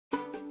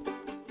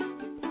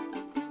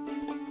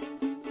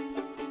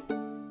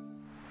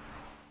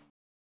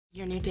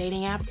Your new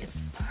dating app, it's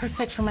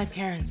perfect for my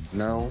parents.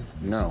 No,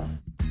 no.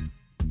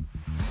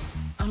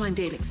 Online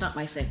dating's not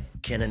my thing.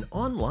 Can an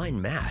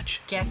online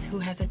match Guess who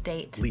has a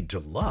date? lead to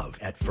love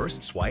at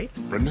first swipe?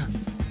 Brenda?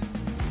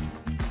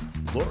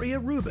 Gloria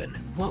Rubin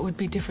What would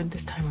be different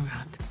this time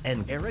around?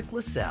 and Eric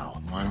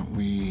LaSalle. Why don't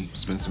we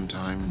spend some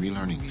time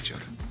relearning each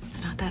other?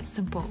 It's not that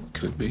simple.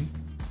 Could be.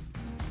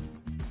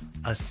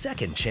 A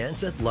second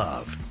chance at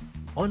love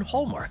on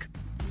Hallmark,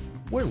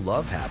 where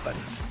love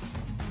happens.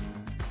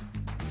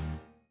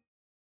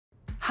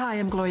 Hi,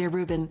 I'm Gloria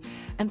Rubin,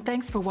 and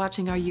thanks for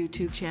watching our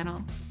YouTube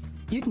channel.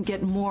 You can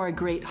get more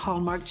great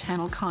Hallmark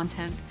Channel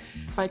content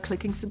by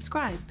clicking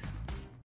subscribe.